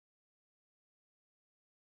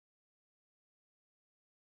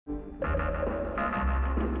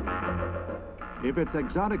If it's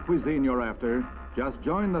exotic cuisine you're after, just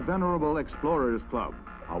join the venerable Explorers Club,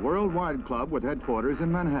 a worldwide club with headquarters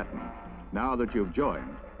in Manhattan. Now that you've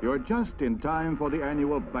joined, you're just in time for the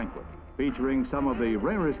annual banquet, featuring some of the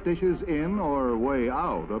rarest dishes in or way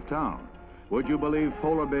out of town. Would you believe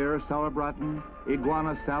polar bear sauerbraten,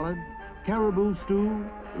 iguana salad, caribou stew,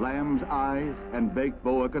 lamb's eyes, and baked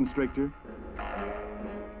boa constrictor?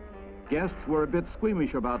 Guests were a bit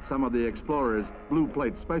squeamish about some of the Explorers' blue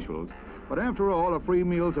plate specials, but after all, a free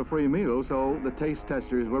meal's a free meal, so the taste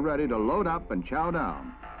testers were ready to load up and chow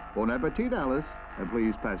down. Bon appetit, Alice, and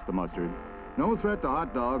please pass the mustard. No threat to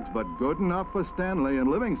hot dogs, but good enough for Stanley and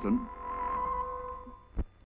Livingston.